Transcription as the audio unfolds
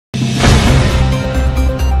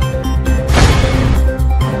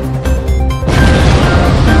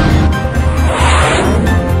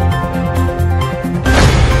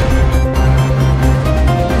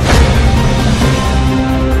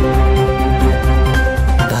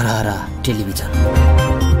Television.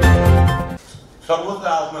 सर्वोच्च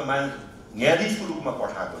अदालतमा न्यायाधीशको रूपमा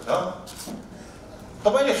पठाएको छ,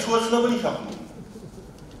 तपाईले सोच्न पनि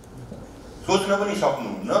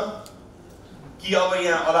सक्नुहुन्न कि अब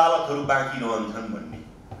यहाँ अदालतहरू बाँकी रहन्छन् भन्ने,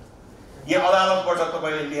 यहाँ अदालतबाट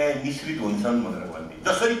तपाईले न्याय निश्चित हुन्छन् भनेर भन्ने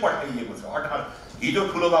जसरी पठाइएको छ। 18 हिजो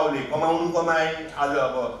ठुलो बाउले कमाए, आज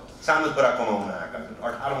अब सानो छोरा कमाउन आएका छन्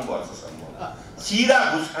 18औं वर्षसम्म, सिधा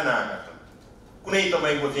घुस खान आएका छन्। कुनै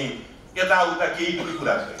तपाईको चाहिँ यताउता केही पनि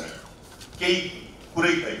कुरा छैन, केही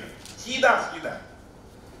कुरै छैन, सिधा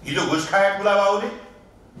हिजो घुस खाए ठुला बाउले,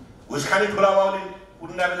 घुस खाने ठुला बाउले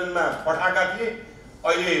पुनरावेदनमा पठाएका थिए,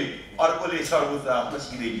 अहिले अर्कोले सर्वोच्च अदालतमा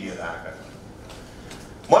सिधै लिएर आएका छन्।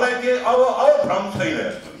 मलाई के अब भ्रम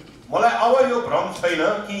छैन, मलाई अब यो भ्रम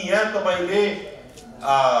छैन कि यहाँ तपाईले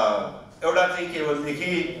एउटा चाहिँ के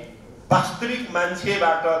भनेदेखि वास्तविक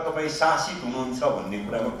मान्छेबाट तपाईँ शासित हुनुहुन्छ भन्ने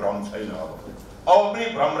कुरामा भ्रम छैन। अब पनि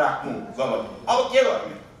भ्रम राख्नु गलत हो। अब के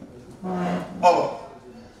गर्ने? अब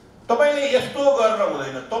तपाईले यस्तो गरेर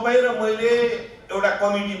हुँदैन। तपाईँ र मैले एउटा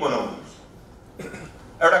कमिटी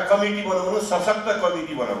बनाउनु, सशक्त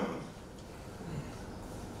कमिटी बनाउनु।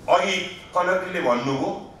 अघि कनकले भन्नुभयो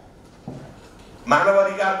मानव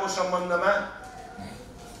अधिकारको सम्बन्धमा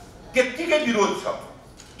त्यत्तिकै विरोध छ,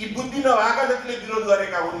 यी बुद्धि नभएका जतिले विरोध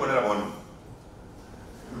गरेका हुन् भनेर भन्नु।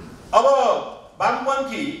 अब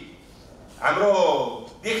वामपन्थी हाम्रो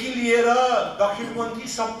देखि लिएर दक्षिणपन्थी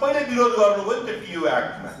सबैले विरोध गर्नुभयो नि त टिओ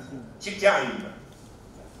एक्टमा, शिक्षा ऐनमा,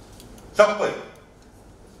 सबै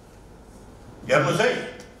हेर्नुहोस् है,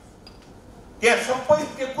 त्यहाँ सबै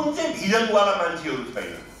त्यो कुन चाहिँ भिजनवाला मान्छेहरू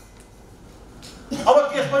छैन। अब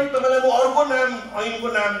त्यसपछि तपाईँलाई म अर्को नाम ऐनको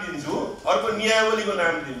नाम दिन्छु, अर्को नियमावलीको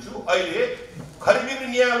नाम दिन्छु। अहिले खरिद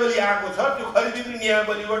नियमावली आएको छ, त्यो खरिद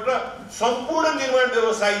नियमावलीबाट सम्पूर्ण निर्माण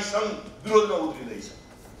व्यवसायी सङ्घ विरोधमा उत्रिँदैछ।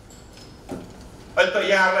 अहिले त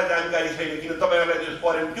यहाँहरूलाई जानकारी छैन, किन तपाईँहरूलाई त्यो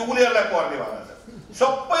परेन, त्यो उनीहरूलाई पर्नेवाला छ।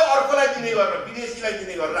 सबै अर्कोलाई दिने गरेर, विदेशीलाई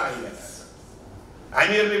दिने गरेर आइरहेको छ।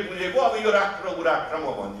 हामीहरूले बुझेको अब यो राष्ट्र ऊ राष्ट्र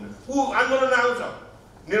म भन्दिनँ, ऊ आन्दोलन आउँछ,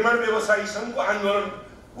 निर्माण व्यवसायी सङ्घको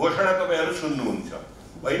आन्दोलन घोषणा तपाईँहरू सुन्नुहुन्छ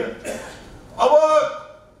होइन। अब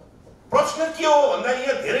प्रश्न के हो भन्दा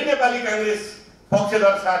यहाँ धेरै नेपाली काङ्ग्रेस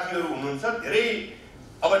पक्षधर साथीहरू हुनुहुन्छ, धेरै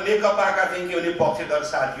अब नेकपाका चाहिँ के भने पक्षधर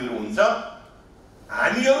साथीहरू हुन्छ।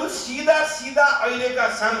 हामीहरू सिधा अहिलेका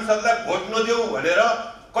सांसदलाई भोट नदेऊ भनेर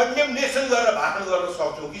कन्डेमनेसन गरेर भाषण गर्न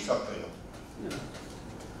सक्छौँ कि सक्दैनौँ?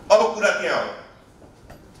 अब कुरा त्यहाँ हो।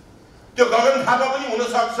 त्यो गगन थापा पनि हुन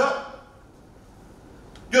सक्छ,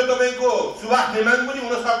 त्यो तपाईँको सुभाष नेमाङ पनि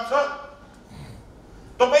हुन सक्छ।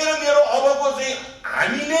 तपाईँ र मेरो अबको चाहिँ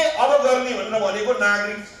हामीले अब गर्ने भनेर भनेको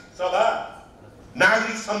नागरिक सभा,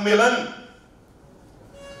 नागरिक सम्मेलन,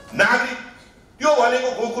 नागरिक, त्यो भनेको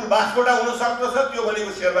गोकुल बास्कोटा हुन सक्दछ, त्यो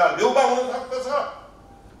भनेको शेरबहादुर देउबा हुन सक्दछ,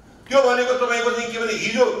 त्यो भनेको तपाईँको चाहिँ के भने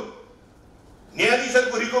हिजो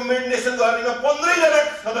न्यायाधीशहरूको रिकमेन्डेसन गर्नेमा 15 जना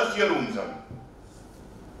सदस्यहरू हुन्छन्।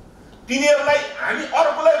 तिनीहरूलाई हामी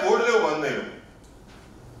अर्कोलाई भोट देऊ भन्दैनौँ,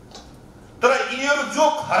 तर यिनीहरू जो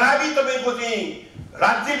खराबी तपाईँको चाहिँ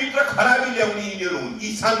राज्यभित्र खराबी ल्याउने यिनीहरू हुन्, यी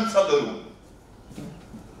सांसदहरू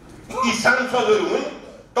हुन्।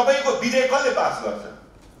 तपाईँको विधेयक कसले पास गर्छ?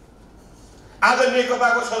 आज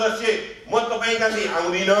नेकपाको सदस्य म तपाईँका चाहिँ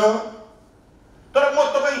आउँदिन, तर म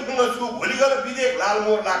तपाईँसँग छु, भोलि गएर विधेयक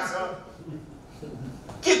लालमोहर लाग्छ।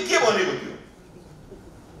 के भनेको थियो?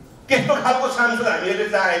 त्यस्तो खालको सांसद हामीहरूले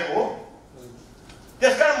चाहेको हो।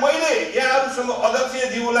 त्यसकारण मैले यहाँहरूसँग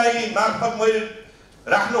अध्यक्षज्यूलाई मार्फत मैले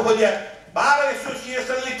राख्न खोजे बार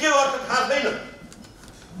एसोसिएसनले के गर्छ थाहा छैन।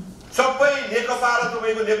 सबै नेकपा र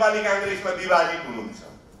तपाईँको नेपाली काङ्ग्रेसमा विभाजित हुनुहुन्छ।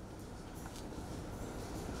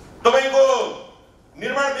 तपाईँको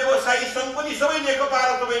निर्माण व्यवसायी सङ्घ पनि सबै नेकपा र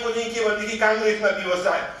तपाईँको चाहिँ के भनेदेखि काङ्ग्रेसमा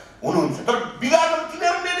व्यवसाय हुनुहुन्छ, तर बिगार्नु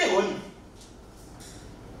तिनीहरूले नै हो नि।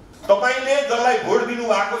 तपाईँले जसलाई भोट दिनु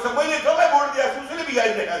भएको छ, मैले जसलाई भोट दिएको छु उसले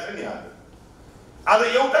बिगारिरहेको छ नि। आज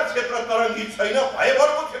एउटा क्षेत्र तरङ्गित छैन,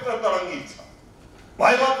 भयभरको क्षेत्र तरङ्गित छ।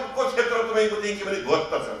 भयभरको क्षेत्र तपाईँको चाहिँ के भने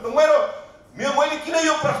ध्वस्त छ। मैले किन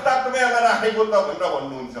यो प्रस्ताव तपाईँहरूलाई राखेको त भनेर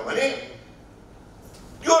भन्नुहुन्छ भने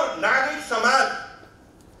त्यो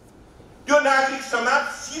नागरिक समाज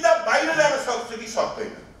सिधा बाहिर जान सक्छ कि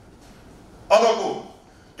सक्दैन? अबको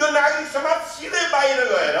त्यो नागरिक समाज सिधै बाहिर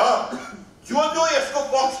गएर जो यसको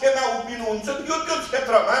पक्षमा उभिनुहुन्छ त्यो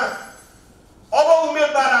क्षेत्रमा अब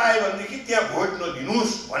उम्मेदवार आयो भनेदेखि त्यहाँ भोट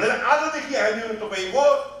नदिनुहोस् भनेर आजदेखि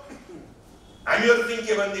हामीहरू चाहिँ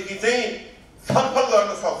के भनेदेखि चाहिँ छलफल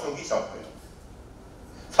गर्न सक्छौँ कि सक्दैन?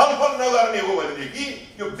 छलफल नगर्ने हो भनेदेखि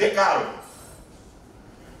त्यो बेकार हो।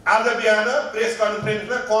 आज बिहान प्रेस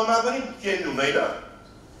कन्फरेन्समा कमा पनि चेन्ज हुँदैन।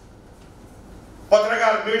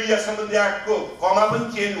 पत्रकार मिडिया सम्बन्धी एक्टको कमा पनि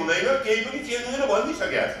चेन्ज हुँदैन, केही पनि चेन्ज हुँदैन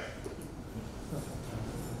भनिसकेको छ।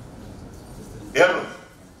 हेर्नुहोस्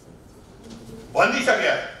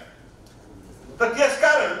भनिसकेको छ। त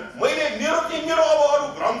त्यसकारण मेरो अब अरू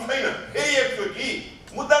भ्रम छैन। फेरि एकचोटि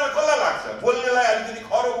मुद्दामा कसलाई लाग्छ? बोल्नेलाई अलिकति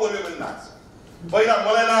खरो बोल्यो भने लाग्छ। पहिला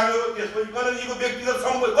मलाई लाग्यो, त्यसपछि कनकजीको व्यक्तिगत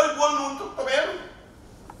सम्बन्ध। कोही बोल्नुहुन्छ तपाईँहरू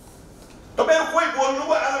कोही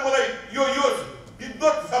बोल्नुभयो। आज मलाई यो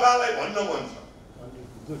विद्वत सभालाई भन्न मन छ।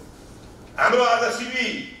 हाम्रो आज सिपी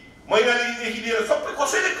मैनालीदेखि लिएर सबै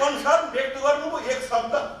कसैले कन्सर्न व्यक्त गर्नुभयो एक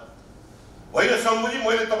शब्द होइन। शम्भुजी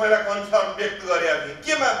मैले तपाईँलाई कन्सर्न व्यक्त गरेको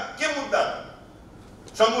थिएँ। के मुद्दा त?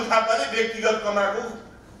 शम्भु थापाले व्यक्तिगत कमाएको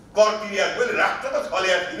कर तिरेको। मैले राष्ट्र त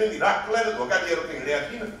छलेको थिइनँ नि, राष्ट्रलाई त धोका दिएर त हिँडेको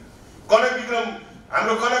थिइनँ। कनक विक्रम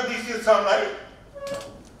हाम्रो कनक दीक्षित सरलाई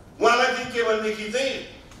उहाँलाई चाहिँ के भनेदेखि चाहिँ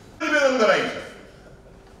निवेदन गराइन्छ।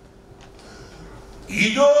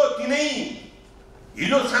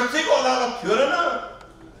 हिजो साँच्चैको अदालत थियो र न?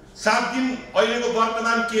 7 दिन अहिलेको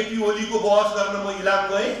वर्तमान केपी ओलीको बहस गर्न म इलाम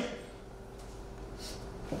गएँ।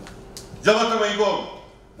 जब तपाईँको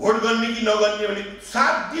भोट गर्ने कि नगर्ने भने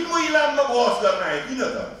 7 दिन म इलाममा बहस गर्न आएँ। किन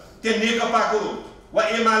त? त्यो नेकपाको वा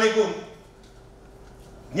एमालेको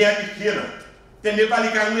न्यायाधीश थिएन, त्यो नेपाली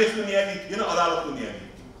काङ्ग्रेसको न्यायाधीश थिएन, अदालतको न्यायाधीश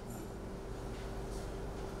थियो।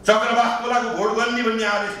 चक्रवास खोलाको भोट गर्ने भन्ने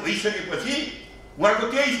आदेश भइसकेपछि उहाँको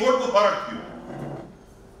त्यही छोडको फरक थियो।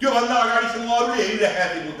 त्योभन्दा अगाडिसम्म अरूले हेरिरहेका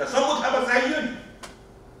थिए मुद्दा। शम्भु थापा चाहियो नि।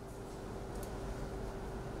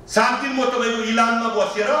 7 दिन म तपाईँको इलाममा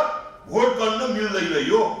बसेर भोट गर्न मिल्दैन।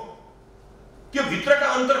 यो त्यो भित्रका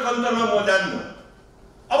अन्तरकन्तरमा म जान्न।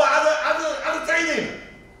 अब आज चाहिँदैन।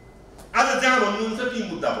 आज जहाँ भन्नुहुन्छ त्यही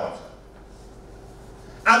मुद्दा पर्छ।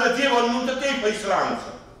 आज जे भन्नुहुन्छ त्यही फैसला आउँछ।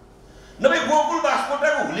 नभए गोकुल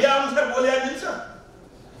बास्कोटाको हुलिया अनुसार बोल्या मिल्छ?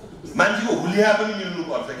 मान्छेको हुलिया पनि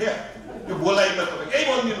मिल्नुपर्छ क्या। त्यो बोलाइमा तपाईँ केही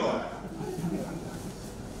भनिदिनु होला।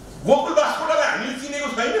 गोकुल बास्कोटालाई हामीले चिनेको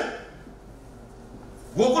छैन।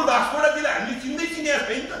 गोकुल बास्कोटाजीलाई हामीले चिनेका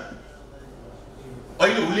छैन त।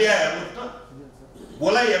 अहिले हुलिया हेर्नुहोस् त,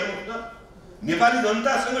 बोलाइ हेर्नुहोस् त। नेपाली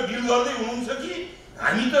जनतासँग डिल गर्दै हुनुहुन्छ कि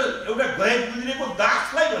हामी त एउटा गए गुज्रेको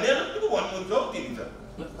दासलाई भनेर के भन्नुहुन्छ हौ? तिमी त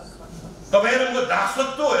तपाईँहरूको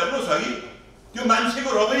दासत्व हेर्नुहोस् है। त्यो मान्छेको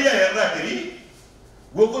रवैया हेर्दाखेरि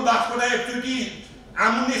गोकुल बास्कोटा एकचोटि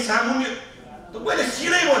आमुन्ने सामुन्ने त मैले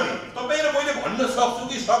सिधै भने तपाईँ र मैले भन्न सक्छु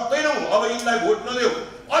कि सक्दैनौँ अब यिनलाई भोट नदेऊ,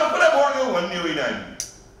 अर्कोलाई भोट देऊ भन्ने होइन। हामी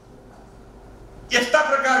यस्ता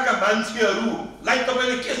प्रकारका मान्छेहरूलाई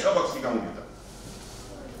तपाईँले के सबक सिकाउने त?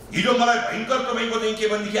 हिजो मलाई भयङ्कर तपाईँको चाहिँ के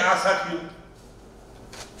भनेदेखि आशा थियो।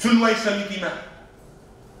 सुनवाई समितिमा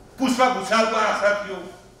पुष्पा भुषालको आशा थियो।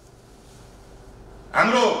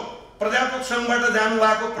 हाम्रो प्राध्यापक सङ्घबाट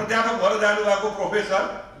जानुभएको, प्राध्यापक भएर जानुभएको प्रोफेसर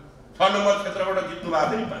 6 नम्बर क्षेत्रबाट जित्नु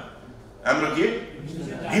भएको थियो नि हाम्रो के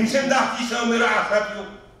भीमसेन दासजीसँग मेरो आशा थियो।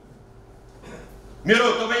 मेरो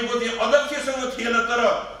तपाईँको चाहिँ अध्यक्षसँग थिएन, तर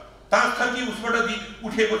 5 थकी उसबाट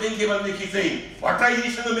उठेको चाहिँ के भनेदेखि चाहिँ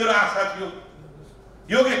भट्टराईजीसँग मेरो आशा थियो।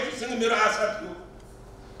 योगेशजीसँग मेरो आशा थियो।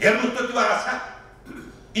 हेर्नुहोस् त त्यो आशा,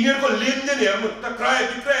 यिनीहरूको लेनदेन हेर्नुहोस् त, क्रय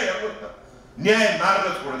विक्रय हेर्नुहोस् त। न्याय मार्न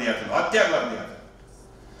छोड्दिया छ, हत्या गरिदिया छ।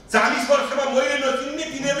 40 वर्षमा मैले नचिन्ने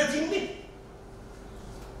तिनीहरूले चिन्ने,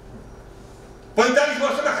 45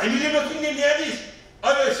 वर्षमा हामीले नचिन्ने न्यायाधीश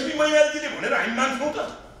अब सिपी मैनालीजीले भनेर हामी मान्छौँ त?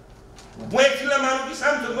 म एकछिनलाई मानु कि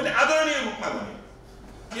सान्छु? मैले आदरणीय रूपमा भने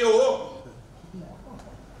के हो?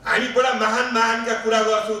 हामी बडा महानका कुरा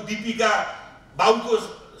गर्छौँ। दीपिका बाबुको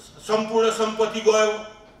सम्पूर्ण सम्पत्ति गयो,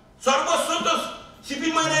 सर्वस्व त सिपी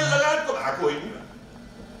मैनाली लगायतको भएको होइन।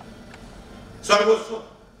 सर्वस्व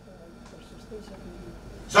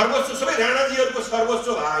सबै राणाजीहरूको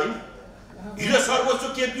सर्वस्व भएको होइन। हिजो सर्वस्व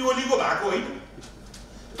केपी ओलीको भएको होइन।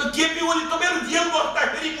 त केपी ओली तपाईँहरू जेल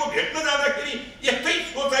बस्दाखेरि म भेट्न जाँदाखेरि यस्तै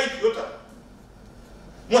सोचाइ थियो त?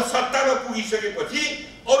 म सत्तामा पुगिसकेपछि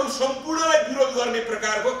अरू सम्पूर्णलाई विरोध गर्ने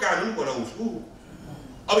प्रकारको कानुन बनाउँछु।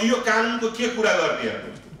 अब यो कानुनको के कुरा गर्ने?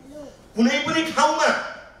 कुनै पनि ठाउँमा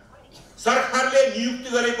सरकारले नियुक्ति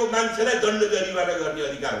गरेको मान्छेलाई दण्ड जरिवाना गर्ने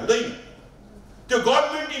अधिकार हुँदैन। त्यो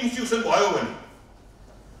गभर्नमेन्ट इन्स्टिट्युसन भयो भने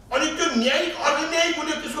अनि त्यो न्यायिक अर्धन्यायिक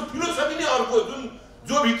हुने त्यसको फिलोसफी नै अर्को।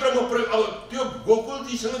 जो भित्र म अब त्यो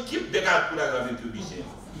गोकुलजीसँग के बेकार कुरा गर्ने त्यो विषय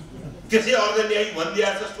त्यसै अर्धन्यायिक भनिदिया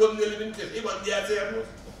छ। सोध्नेले पनि त्यसै भनिदिया छ। हेर्नुहोस्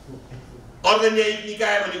अर्धन्यायिक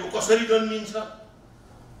निकाय भनेको कसरी जन्मिन्छ?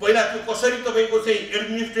 पहिला त्यो कसरी तपाईँको चाहिँ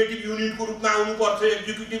एडमिनिस्ट्रेटिभ युनिटको रूपमा आउनुपर्छ,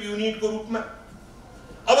 एक्जिक्युटिभ युनिटको रूपमा।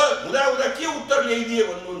 अब हुँदा के उत्तर ल्याइदिए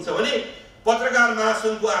भन्नुहुन्छ भने पत्रकार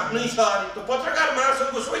महासङ्घको आफ्नै छ अरे। त पत्रकार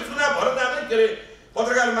महासङ्घको सबै चुनाव भएर जाँदै के अरे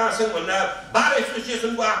पत्रकार महासङ्घ भन्दा बार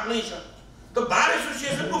एसोसिएसनको आफ्नै छ। त बार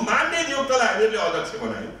एसोसिएसनको मान्य देउतालाई हामीहरूले अध्यक्ष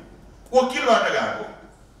बनायौँ। वकिलबाट गएको।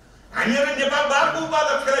 हामीहरू नेपाल बारको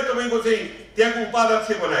उपाध्यक्षलाई तपाईँको चाहिँ त्यहाँको उपाध्यक्ष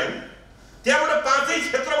बनायौँ। त्यहाँबाट 5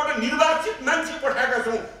 क्षेत्रबाट निर्वाचित मान्छे पठाएका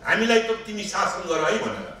छौँ हामीलाई त तिमी शासन गर है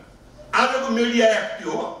भनेर। आजको मिडिया एक्ट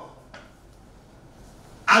त्यो हो।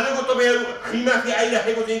 आजको तपाईँहरू हामीमाथि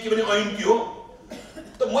आइराखेको चाहिँ के भने ऐन के हो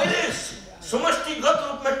त। मैले समष्टिगत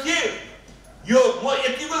रूपमा के यो म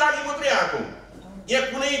यतिको लागि मात्रै आएको। यहाँ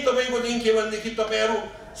कुनै तपाईँको चाहिँ के भनेदेखि तपाईँहरू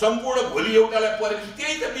सम्पूर्ण भोलि एउटालाई परेपछि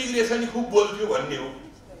त्यही त बिग्रेछ नि खुब बोल्थ्यो भन्ने हो।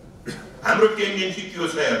 हाम्रो टेन्डेन्सी त्यो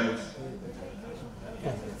छ। हेर्नुहोस्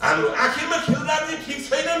हाम्रो आखिरमा खेलदार ठिक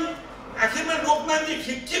छैनन्, आखिरमा लोकमान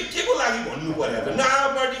ठिक के को लागि भन्नु पर्यो त। न आमा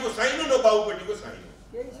पार्टीको साइनो न बाउपट्टिको साइनो,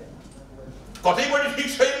 कतैपट्टि ठिक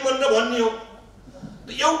छैन भनेर भन्ने हो।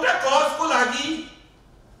 एउटा कजको लागि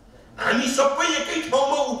हामी सबै एकै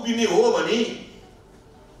ठाउँमा उभिने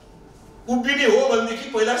हो भनेदेखि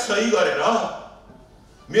पहिला सही गरेर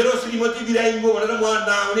मेरो श्रीमती बिराइङ गयो भनेर म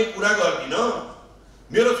नआउने कुरा गर्दिन,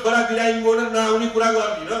 मेरो छोरा बिराइङ गयो भनेर नआउने कुरा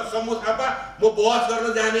गर्दिन, समूह थापा म बहस गर्न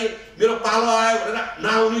जाने मेरो पालो आयो भनेर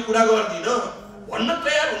नआउने कुरा गर्दिन भन्न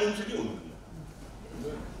तयार हुनुहुन्छ कि हुनुहुन्न?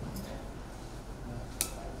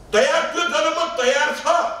 तयार, त्यो जनमत तयार छ।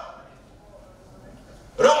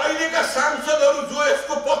 र अहिलेका सांसदहरू जो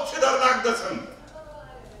यसको पक्षधर लाग्दछन्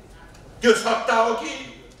त्यो सत्ता हो कि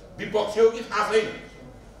विपक्ष हो कि थाहा छैन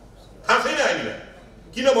हामीलाई।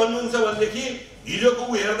 किन भन्नुहुन्छ भनेदेखि हिजोको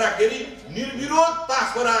हेर्दाखेरि निर्विरोध पास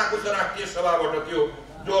भएर आएको छ राष्ट्रिय सभाबाट त्यो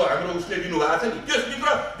जो हाम्रो उसले दिनुभएको छ नि, त्यसभित्र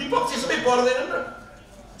विपक्षी सबै पर्दैनन् र,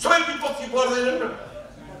 सबै विपक्षी पर्दैनन् र।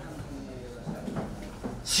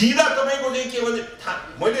 सिधा तपाईँको चाहिँ के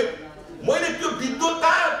भने मैले त्यो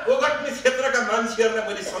विद्वत्ता ओगट्ने क्षेत्रका मान्छेहरूलाई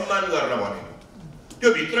मैले सम्मान गरेर भनेको। त्यो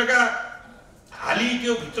भित्रका हाली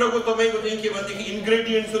त्यो भित्रको तपाईँको चाहिँ के भनेदेखि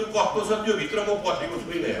इन्ग्रेडियन्ट्सहरू कस्तो छ त्यो भित्र म पसेको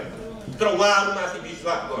छुइनँ हेर्नु। तर उहाँहरूमाथि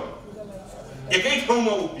विश्वास गर्नु, एकै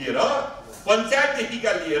ठाउँमा उभिएर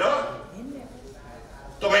पञ्चायतदेखिका लिएर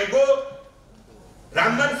तपाईँको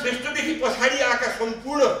राममान श्रेष्ठदेखि पछाडि आएका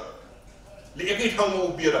सम्पूर्णले एकै ठाउँमा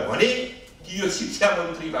उभिएर भने कि यो शिक्षा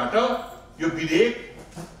मन्त्रीबाट यो विधेयक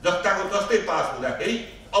जस्ताको तस्तै पास हुँदाखेरि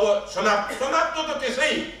अब समाप्त त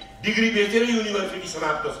त्यसै डिग्री बेचेर युनिभर्सिटी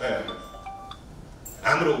समाप्त छ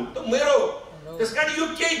हाम्रो त मेरो। त्यसकारण यो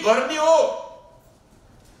केही गर्ने हो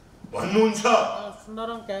भन्नुहुन्छ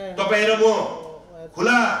तपाईँ र म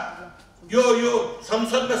खुला यो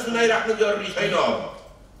संसदमा सुनाइराख्नु जरुरी छैन। अब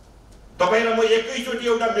तपाईँ र म एकैचोटि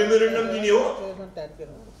एउटा मेमोरेन्डम दिने हो,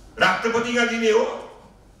 राष्ट्रपतिमा दिने हो।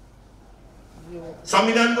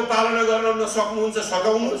 संविधानको पालना गर्न नसक्नुहुन्छ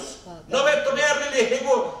सघाउनुहोस्, नभए तपाईँहरूले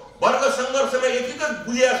लेखेको वर्ग सङ्घर्षमा यति त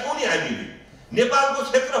बुझेका छौँ नि हामीले। नेपालको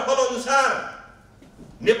क्षेत्रफल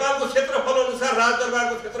अनुसार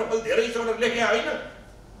राजदरबारको क्षेत्रफल धेरै छ भनेर लेखे होइन।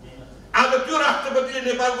 आज त्यो राष्ट्रपतिले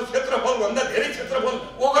नेपालको क्षेत्रफल भन्दा धेरै क्षेत्रफल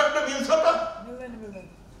ओगट्न मिल्छ त?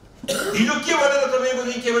 हिजो के भनेर तपाईँको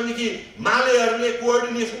चाहिँ के भनेदेखि मालेहरूले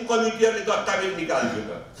कोअर्डिनेसन कमिटीहरूले दस्तावेज निकाल्थ्यो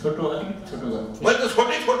त। मैले त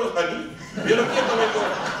छोटो छ नि मेरो के तपाईँको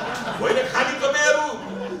होइन। खालि तपाईँहरू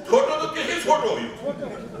छोटो त त्यसै छोटो हो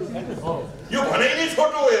यो भनाइ नै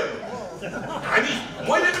छोटो हो। हेर्नु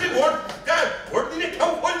मैले पनि भोट दिने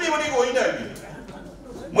ठाउँ खोज्ने भनेको होइन।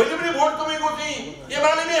 मैले पनि भोट तपाईँको चाहिँ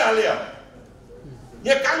एमाले नै हाले,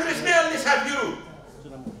 यहाँ काङ्ग्रेस नै हाल्ने साथीहरू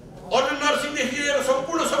अर्जुन नरसिंहदेखि लिएर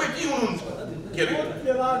सम्पूर्ण सबै के हुनुहुन्छ के अरे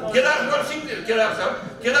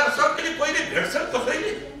केदार सरले कहिले भेट्छन्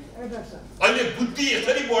कसैले? अहिले बुद्धि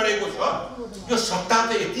यसरी बढेको छ, यो सत्ता त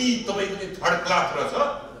यति तपाईँको थर्ड क्लास रहेछ।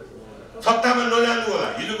 सत्तामा नजानु होला,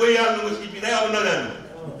 हिजो गइहाल्नु सिपीलाई, अब नजानु।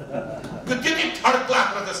 त्यो त्यति थर्ड क्लास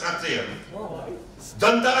रहेछ साँच्चै। हेर्नु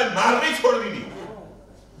जनतालाई मार्नै छोडिदिने,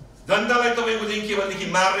 जनतालाई तपाईँको चाहिँ के भनेदेखि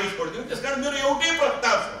मार्नै छोडिदिनु। त्यसकारण मेरो एउटै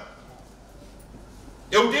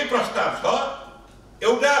प्रस्ताव छ,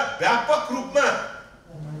 एउटा व्यापक रूपमा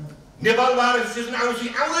नेपाल बार एसोसिएसन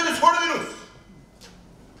आउँदैन छोडिदिनुहोस्।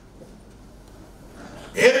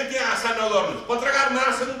 धेरै त्यहाँ आशा नगर्नुहोस्। पत्रकार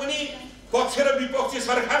महासंघ पनि पक्ष र विपक्षी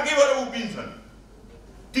सरकारकै भएर उभिन्छन्,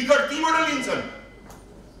 टिकट तीबाट लिन्छन्।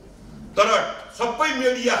 तर सबै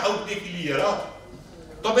मिडिया हाउसदेखि लिएर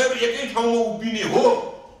तपाईँहरू एकै ठाउँमा उभिने हो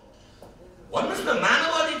भन्नुहोस् न।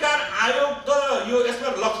 मानव अधिकार आयोग त यो यसमा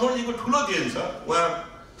लक्ष्मणजीको ठुलो देन छ। उहाँ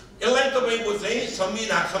यसलाई तपाईँको चाहिँ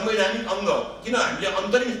संवैधानिक अङ्ग, किन हामीले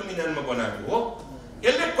अन्तरिम संविधानमा बनाएको हो,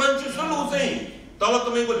 यसले कन्स्टिट्युसनल चाहिँ तल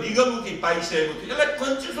तपाईँको लिगल चाहिँ पाइसकेको थियो, यसलाई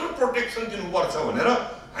कन्स्टिट्युसनल प्रोटेक्सन दिनुपर्छ भनेर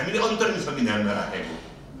हामीले अन्तरिम संविधानमा राखेको।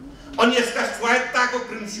 अनि यसका स्वायत्ताको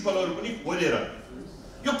प्रिन्सिपलहरू पनि खोलेर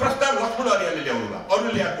यो प्रस्ताव लक्ष्मण अर्यालले ल्याउनु भयो, अरू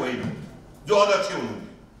ल्याएको होइन। जो अध्यक्ष हुनुहुन्थ्यो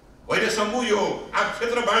होइन शम्भु, यो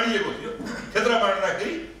क्षेत्र बाँडिएको थियो, क्षेत्र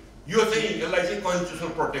बाँड्दाखेरि यो चाहिँ यसलाई चाहिँ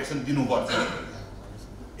कन्स्टिट्युसनल प्रोटेक्सन दिनुपर्छ।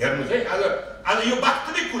 हेर्नुहोस् है, आज यो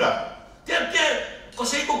वास्तविक कुरा। त्यहाँ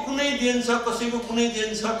कसैको कुनै देन छ, कसैको कुनै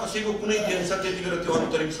देन छ, कसैको कुनै देन छ, त्यति बेला त्यो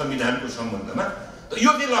अन्तरिम संविधानको सम्बन्धमा त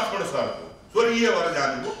यो चाहिँ लक्ष्मण सरको स्वर्गीय भएर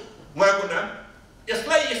जानुभयो उहाँको नाम।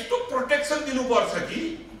 यसलाई यस्तो प्रोटेक्सन दिनुपर्छ कि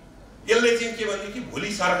यसले चाहिँ के भने कि भोलि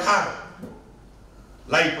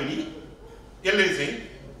सरकारलाई पनि यसले चाहिँ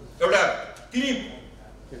एउटा तिमी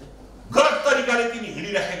गलत तरिकाले तिमी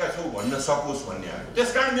हिँडिराखेका छौ भन्न सकोस् भन्ने आयो।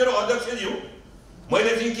 त्यसकारण मेरो अध्यक्षज्यू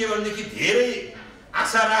मैले चाहिँ के भनेदेखि धेरै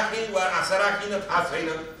आशा राखेँ वा आशा राखिन थाहा छैन,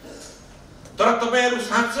 तर तपाईँहरू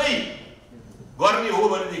साँच्चै गर्ने हो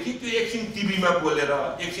भनेदेखि त्यो एकछिन टिभीमा बोलेर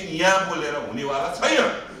एकछिन यहाँ बोलेर हुनेवाला छैन।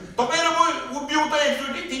 तपाईँहरू उभियौ त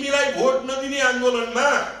एकचोटि, तिमीलाई भोट नदिने आन्दोलनमा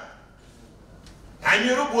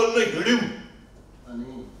हामीहरू बोल्न हिँड्यौँ।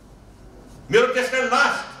 मेरो त्यसकारण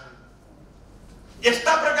लास्ट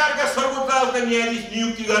यस्ता प्रकारका सर्वोच्च अदालतका न्यायाधीश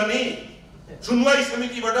नियुक्ति गर्ने, सुनवाई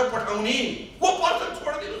समितिबाट पठाउने को पर्छ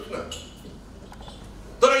छोडिदिनुहोस् न।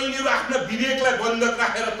 तर यिनीहरू आफ्ना विवेकलाई बन्धक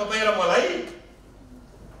राखेर तपाईँ र मलाई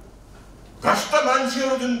भ्रष्ट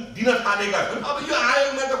मान्छेहरू जुन दिन थालेका छन्। अब यो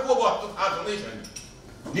आयोगमा त को बस्छ थाहा छँदै छैन।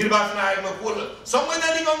 निर्वाचन आयोगमा को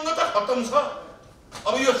संवैधानिक अङ्ग त खत्तम छ।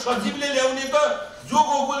 अब यो सचिवले ल्याउने त जो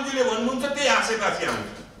गोकुलजीले भन्नुहुन्छ त्यही आसेपासे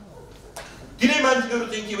आउँछ, तिनै मान्छेहरू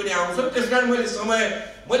चाहिँ के भने आउँछन्। त्यसकारण मैले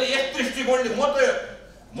यस दृष्टिकोणले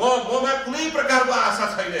ममा कुनै प्रकारको आशा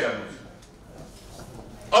छैन। हेर्नुहोस्,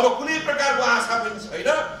 अब कुनै प्रकारको आशा पनि छैन।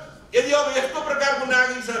 यदि अब यस्तो प्रकारको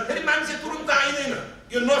नागरिक छ फेरि मान्छे तुरुन्त आइँदैन,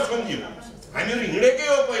 यो नसम्झियो। हामीहरू हिँडेकै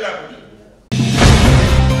हो पहिला पनि।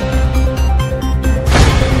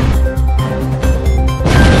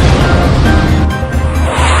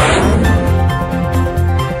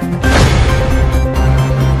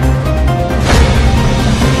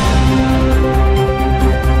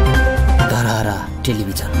 Dharahara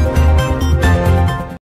television.